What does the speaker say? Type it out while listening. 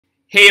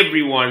Hey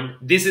everyone,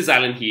 this is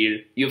Alan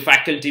here, your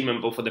faculty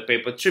member for the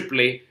paper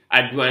AAA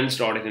Advanced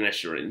Audit and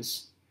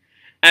Assurance.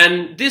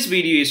 And this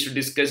video is to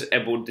discuss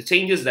about the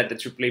changes that the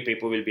AAA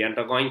paper will be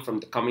undergoing from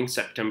the coming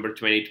September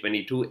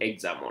 2022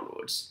 exam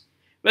onwards.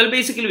 Well,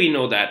 basically we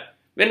know that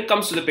when it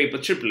comes to the paper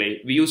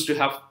AAA, we used to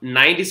have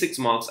 96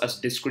 marks as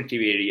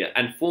descriptive area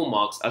and 4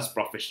 marks as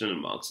professional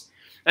marks.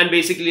 And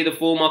basically the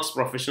 4 marks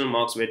professional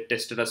marks were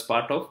tested as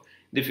part of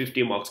the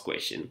 50 marks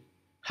question.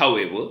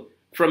 However,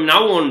 from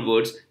now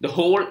onwards, the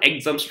whole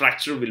exam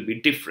structure will be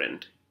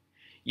different.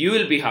 You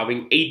will be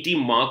having 80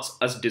 marks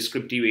as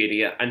descriptive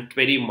area and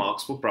 20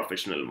 marks for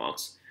professional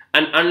marks.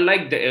 And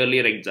unlike the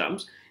earlier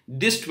exams,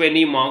 this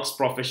 20 marks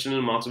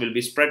professional marks will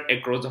be spread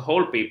across the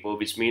whole paper,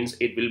 which means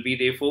it will be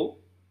there for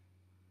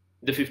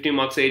the 50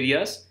 marks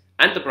areas,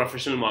 and the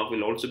professional mark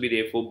will also be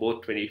there for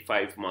both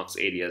 25 marks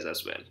areas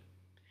as well.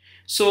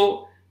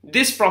 So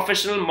this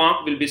professional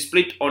mark will be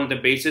split on the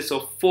basis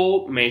of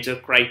 4 major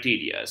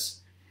criteria.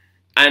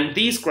 And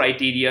these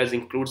criteria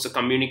includes the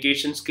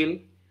communication skill,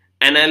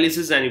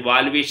 analysis and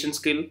evaluation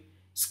skill,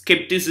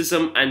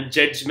 skepticism and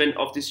judgment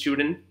of the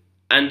student,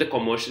 and the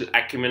commercial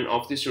acumen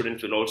of the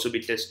students will also be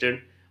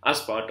tested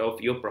as part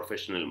of your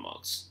professional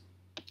marks.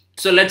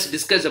 So let's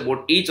discuss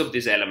about each of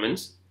these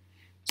elements.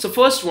 So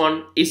first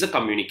one is the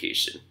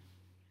communication.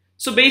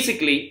 So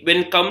basically, when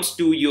it comes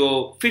to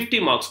your 50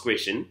 marks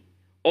question,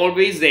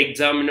 always the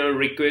examiner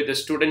requires the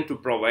student to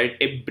provide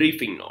a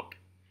briefing note.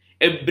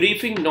 A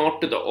briefing note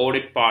to the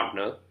audit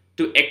partner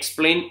to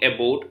explain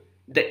about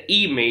the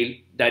email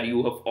that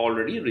you have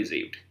already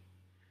received.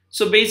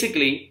 So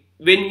basically,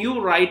 when you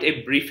write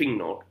a briefing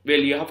note, well,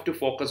 you have to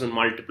focus on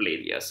multiple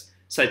areas,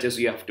 such as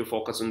you have to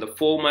focus on the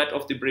format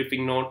of the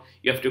briefing note,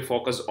 you have to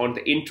focus on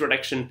the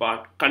introduction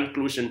part,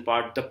 conclusion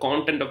part, the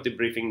content of the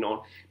briefing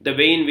note, the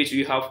way in which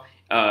you have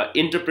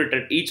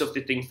interpreted each of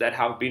the things that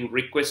have been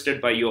requested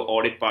by your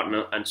audit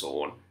partner, and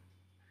so on.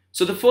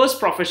 So the first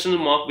professional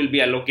mark will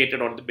be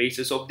allocated on the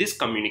basis of this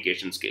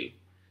communication skill.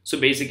 So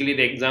basically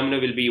the examiner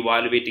will be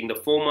evaluating the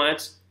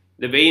formats,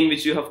 the way in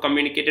which you have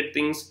communicated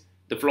things,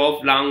 the flow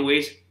of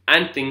language,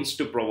 and things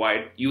to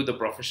provide you the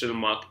professional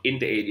mark in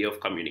the area of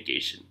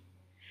communication.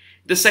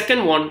 The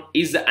second one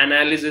is the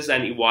analysis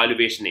and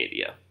evaluation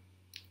area.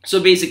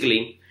 So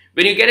basically,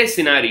 when you get a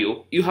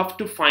scenario, you have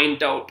to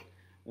find out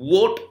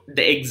what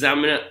the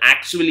examiner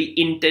actually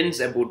intends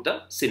about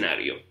the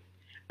scenario.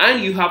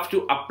 And you have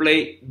to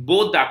apply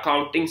both the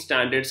accounting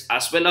standards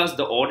as well as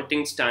the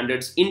auditing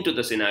standards into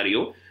the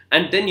scenario,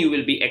 and then you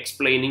will be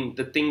explaining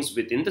the things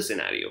within the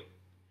scenario.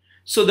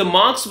 So the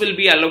marks will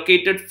be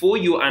allocated for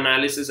your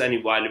analysis and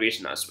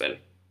evaluation as well.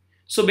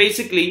 So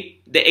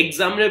basically, the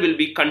examiner will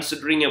be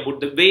considering about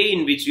the way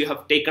in which you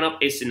have taken up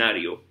a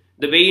scenario,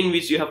 the way in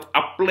which you have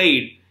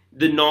applied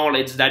the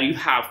knowledge that you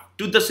have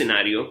to the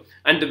scenario,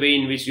 and the way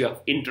in which you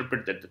have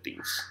interpreted the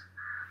things.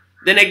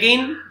 Then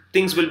again,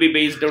 things will be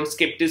based on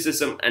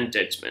skepticism and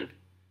judgment.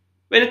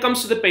 When it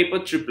comes to the paper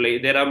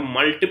AAA, there are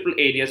multiple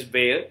areas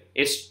where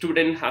a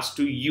student has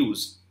to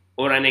use,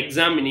 or an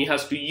examinee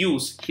has to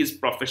use, his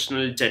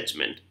professional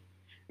judgment.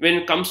 When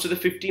it comes to the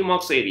 50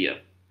 marks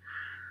area,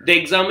 the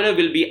examiner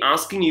will be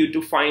asking you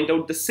to find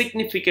out the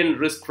significant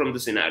risk from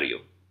the scenario.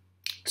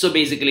 So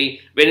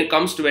basically, when it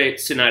comes to a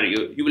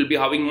scenario, you will be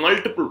having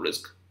multiple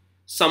risks.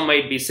 Some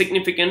might be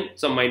significant,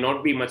 some might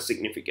not be much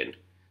significant.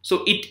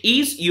 So it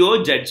is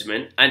your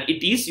judgment and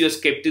it is your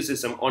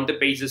skepticism on the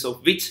basis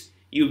of which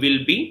you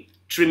will be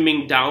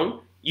trimming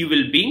down, you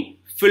will be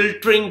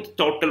filtering the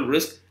total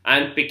risk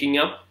and picking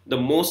up the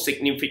most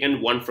significant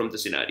one from the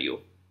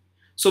scenario.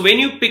 So when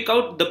you pick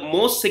out the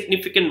most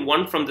significant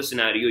one from the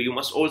scenario, you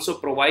must also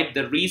provide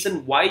the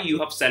reason why you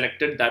have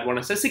selected that one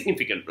as a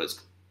significant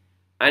risk.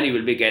 And you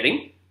will be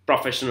getting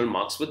professional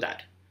marks for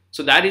that.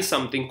 So that is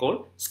something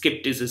called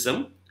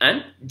skepticism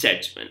and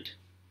judgment.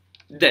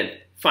 Then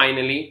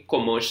finally,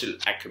 commercial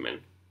acumen.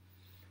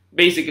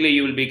 Basically,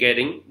 you will be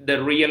getting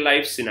the real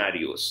life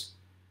scenarios.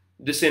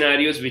 The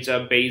scenarios which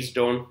are based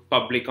on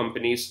public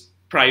companies,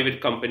 private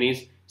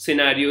companies,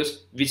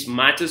 scenarios which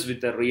matches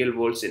with the real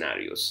world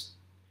scenarios.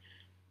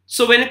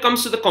 So when it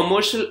comes to the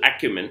commercial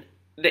acumen,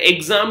 the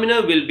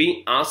examiner will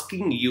be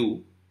asking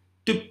you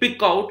to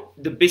pick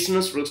out the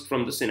business risk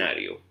from the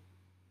scenario,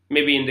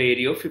 maybe in the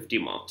area of 50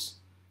 marks.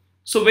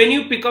 So when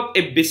you pick up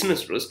a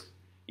business risk,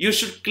 you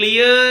should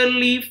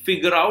clearly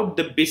figure out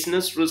the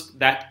business risk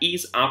that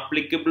is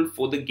applicable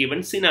for the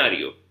given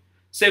scenario.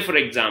 Say for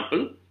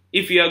example,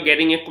 if you are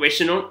getting a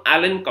question on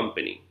Allen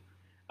company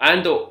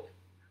and the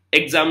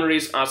examiner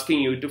is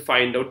asking you to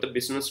find out the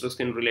business risk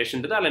in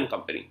relation to the Allen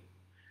company.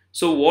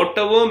 So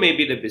whatever may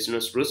be the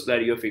business risk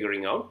that you are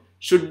figuring out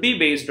should be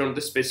based on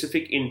the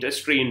specific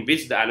industry in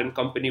which the Allen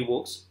company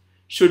works,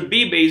 should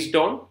be based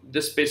on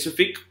the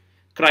specific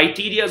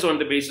criteria on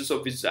the basis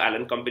of which the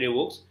Allen company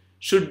works,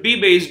 should be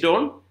based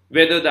on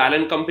whether the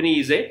Allen company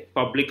is a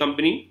public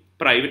company,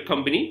 private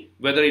company,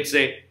 whether it's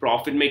a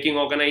profit-making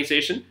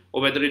organization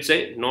or whether it's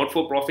a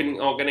not-for-profit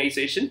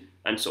organization,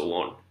 and so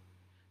on.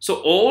 So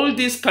all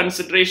these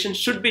considerations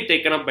should be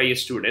taken up by a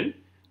student,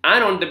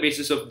 and on the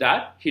basis of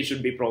that, he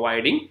should be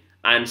providing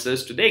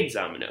answers to the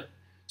examiner.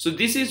 So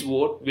this is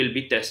what will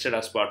be tested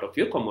as part of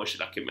your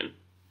commercial acumen.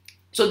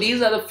 So these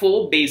are the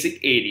 4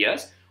 basic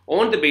areas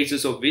on the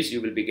basis of which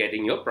you will be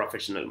getting your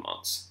professional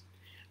marks.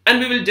 And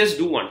we will just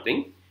do one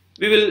thing.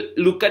 We will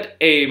look at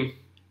a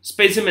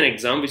specimen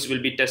exam which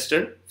will be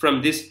tested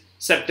from this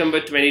September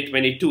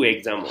 2022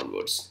 exam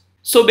onwards.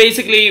 So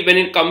basically when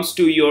it comes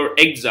to your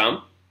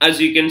exam,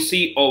 as you can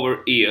see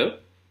over here,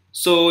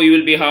 so you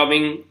will be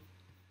having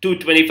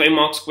 225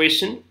 marks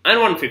question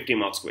and 150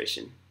 marks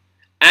question.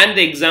 And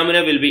the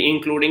examiner will be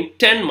including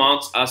 10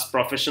 marks as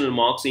professional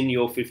marks in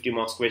your 50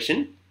 marks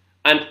question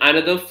and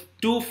another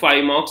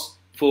 5 marks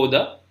for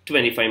the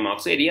 25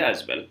 marks area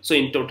as well. So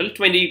in total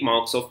 20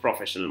 marks of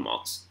professional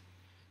marks.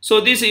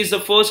 So this is the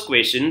first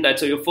question,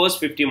 that's your first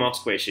 50 marks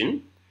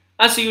question.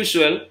 As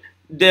usual,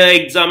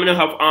 the examiner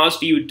have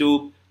asked you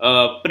to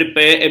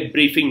prepare a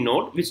briefing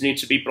note which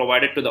needs to be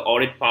provided to the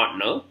audit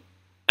partner,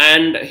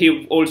 and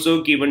he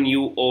also given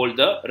you all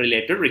the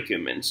related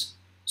requirements.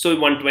 So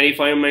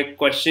 125 mark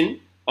question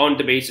on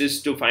the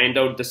basis to find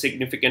out the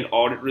significant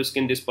audit risk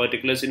in this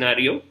particular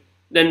scenario.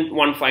 Then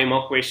 1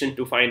 5-mark question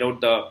to find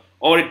out the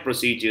audit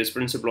procedures,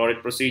 principal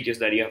audit procedures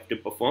that you have to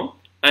perform.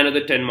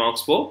 Another 10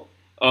 marks for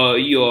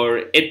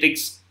your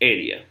ethics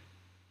area.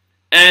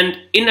 And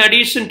in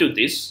addition to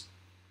this,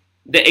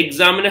 the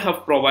examiner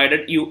have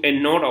provided you a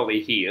note over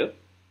here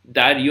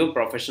that your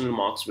professional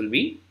marks will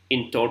be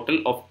in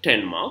total of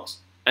 10 marks,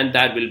 and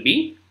that will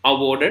be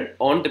awarded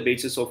on the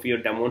basis of your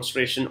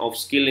demonstration of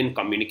skill in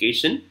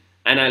communication,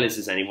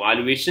 analysis and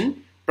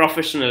evaluation,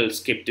 professional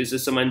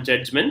skepticism and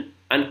judgment,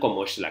 and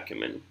commercial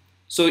acumen.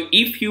 So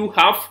if you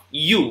have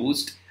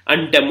used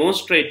and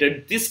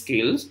demonstrated these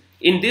skills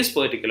in this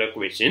particular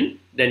question,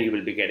 then you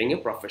will be getting a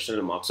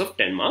professional marks of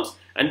 10 marks,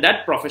 and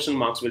that professional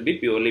marks will be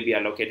purely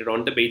allocated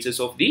on the basis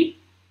of the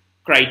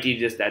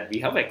criteria that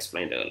we have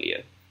explained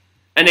earlier.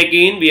 And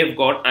again, we have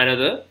got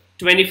another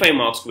 25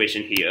 marks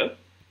question here.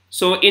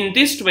 So in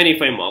this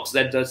 25 marks,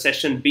 that's the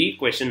session B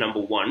question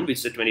number 1, which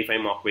is a 25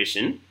 mark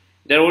question.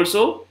 There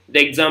also, the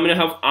examiner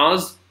have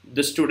asked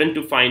the student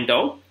to find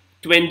out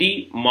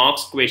 20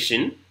 marks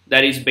question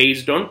that is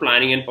based on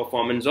planning and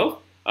performance of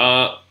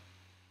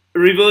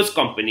reverse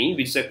company,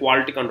 which is a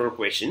quality control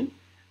question.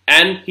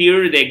 And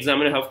here the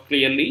examiner have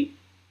clearly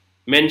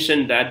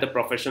mentioned that the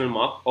professional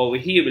mark over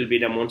here will be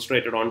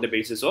demonstrated on the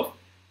basis of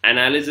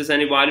analysis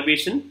and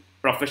evaluation,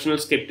 professional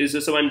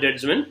skepticism and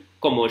judgment,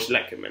 commercial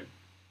acumen.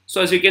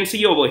 So as you can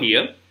see over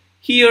here,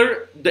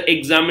 the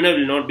examiner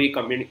will not be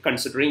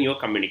considering your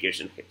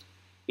communication hit.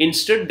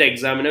 Instead, the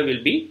examiner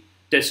will be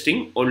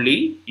testing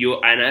only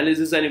your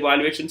analysis and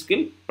evaluation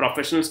skill,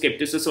 professional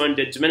skepticism and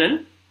judgment,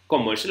 and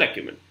commercial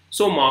acumen.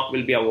 So mark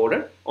will be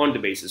awarded on the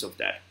basis of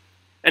that.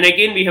 And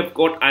again, we have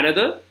got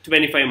another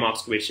 25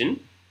 marks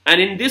question. And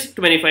in this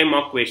 25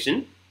 mark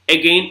question,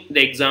 again,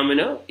 the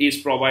examiner is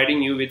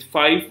providing you with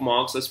 5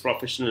 marks as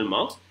professional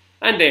marks.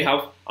 And they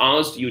have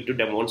asked you to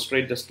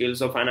demonstrate the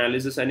skills of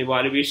analysis and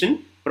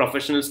evaluation,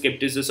 professional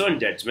skepticism and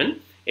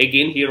judgment.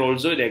 Again, here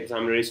also the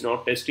examiner is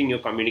not testing your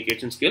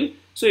communication skill.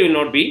 So you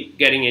will not be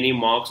getting any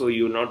marks, or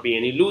you will not be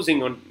any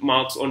losing on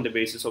marks on the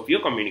basis of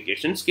your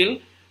communication skill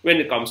when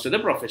it comes to the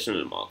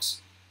professional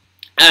marks.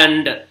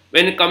 And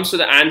when it comes to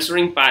the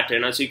answering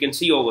pattern, as you can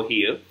see over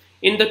here,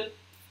 in the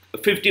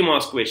 50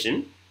 marks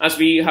question, as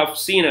we have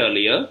seen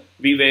earlier,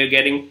 we were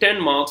getting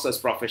 10 marks as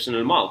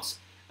professional marks.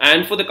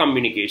 And for the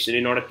communication,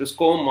 in order to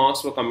score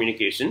marks for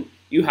communication,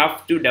 you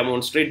have to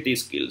demonstrate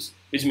these skills,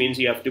 which means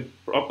you have to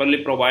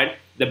properly provide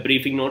the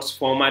briefing notes,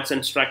 formats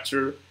and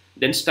structure,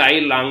 then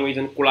style, language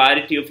and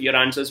clarity of your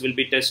answers will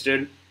be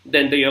tested.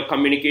 Then your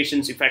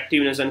communication's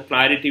effectiveness and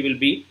clarity will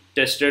be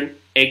tested.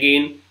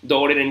 Again, the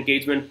audit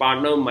engagement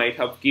partner might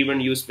have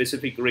given you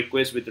specific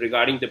requests with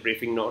regarding the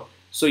briefing note.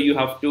 So you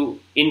have to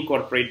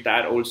incorporate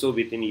that also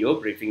within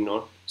your briefing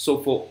note. So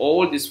for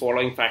all these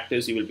following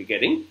factors, you will be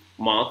getting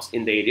marks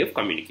in the area of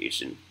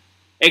communication.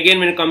 Again,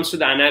 when it comes to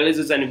the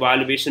analysis and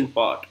evaluation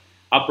part,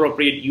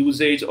 appropriate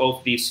usage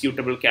of the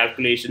suitable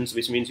calculations,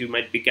 which means you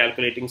might be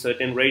calculating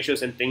certain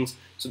ratios and things,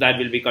 so that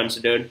will be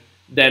considered.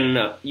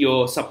 Then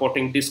your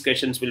supporting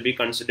discussions will be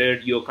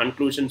considered, your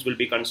conclusions will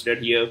be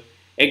considered here.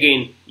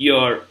 Again,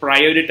 your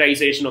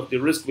prioritization of the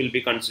risk will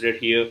be considered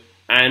here,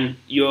 and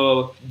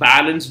your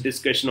balanced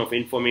discussion of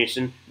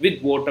information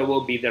with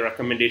whatever be the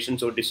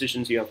recommendations or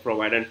decisions you have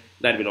provided,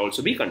 that will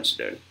also be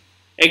considered.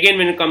 Again,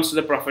 when it comes to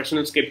the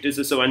professional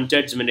skepticism and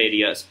judgment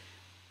areas,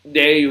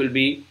 there you will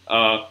be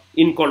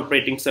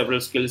incorporating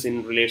several skills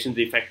in relation to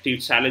the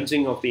effective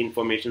challenging of the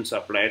information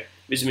supplied,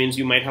 which means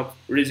you might have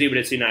received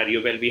a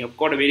scenario where we have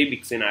got a very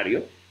big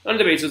scenario. On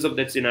the basis of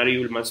that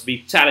scenario, you must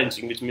be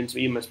challenging, which means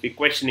you must be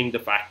questioning the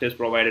factors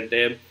provided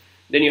there.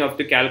 Then you have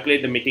to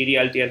calculate the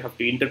materiality and have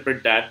to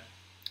interpret that.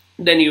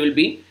 Then you will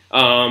be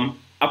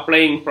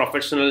applying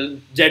professional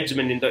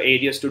judgment in the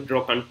areas to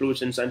draw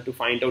conclusions and to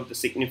find out the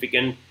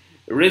significant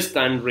risk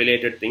and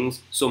related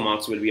things. So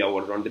marks will be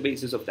awarded on the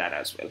basis of that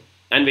as well.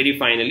 And very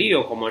finally,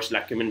 your commercial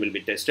acumen will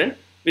be tested,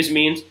 which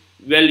means,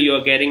 well, you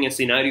are getting a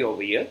scenario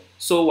over here.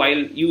 So while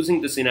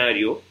using the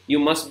scenario, you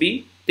must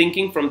be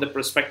thinking from the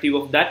perspective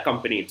of that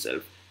company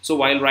itself. So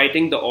while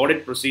writing the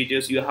audit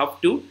procedures, you have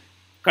to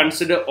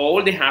consider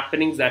all the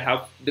happenings that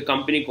have the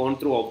company gone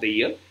through of the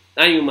year,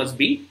 and you must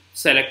be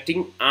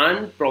selecting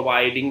and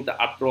providing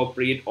the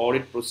appropriate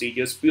audit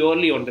procedures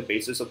purely on the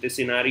basis of the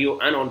scenario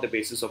and on the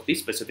basis of the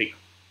specific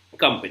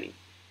company.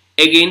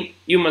 Again,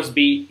 you must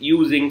be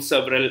using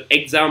several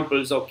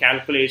examples or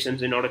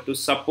calculations in order to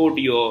support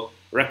your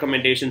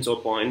recommendations or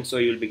points, so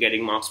you'll be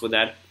getting marks for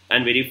that.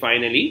 And very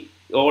finally,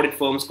 audit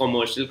firm's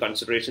commercial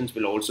considerations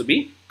will also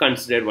be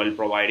considered while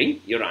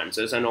providing your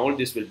answers, and all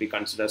this will be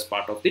considered as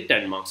part of the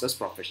 10 marks as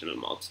professional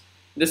marks.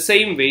 The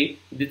same way,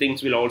 the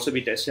things will also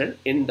be tested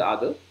in the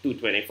other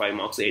 225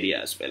 marks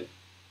area as well.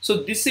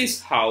 So this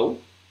is how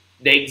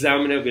the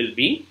examiner will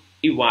be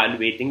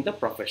evaluating the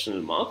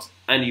professional marks,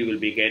 and you will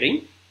be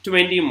getting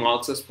 20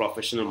 marks as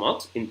professional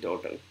marks in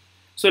total.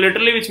 So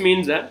literally, which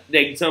means that the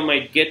exam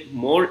might get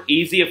more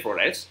easier for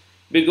us,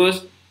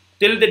 because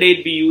till the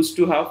date we used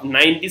to have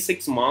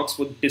 96 marks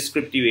for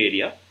descriptive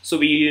area. So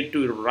we need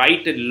to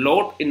write a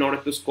lot in order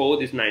to score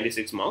these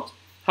 96 marks.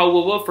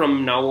 However,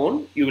 from now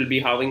on, you will be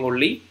having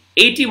only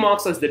 80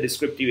 marks as the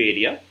descriptive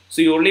area.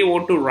 So you only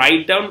want to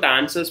write down the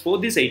answers for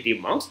these 80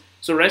 marks.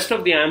 So rest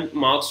of the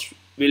marks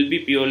will be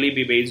purely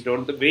based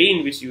on the way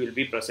in which you will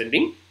be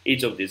presenting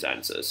each of these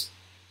answers.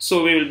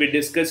 So we will be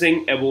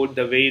discussing about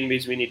the way in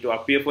which we need to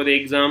appear for the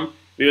exam.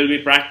 We will be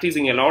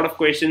practicing a lot of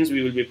questions.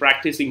 We will be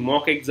practicing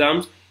mock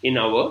exams in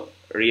our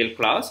real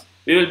class.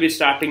 We will be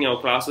starting our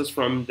classes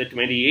from the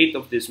 28th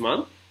of this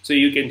month. So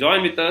you can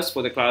join with us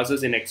for the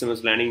classes in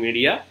XMS Learning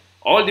Media.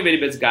 All the very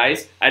best,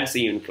 guys, and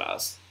see you in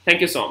class.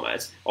 Thank you so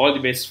much. All the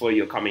best for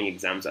your coming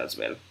exams as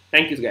well.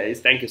 Thank you, guys.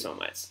 Thank you so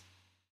much.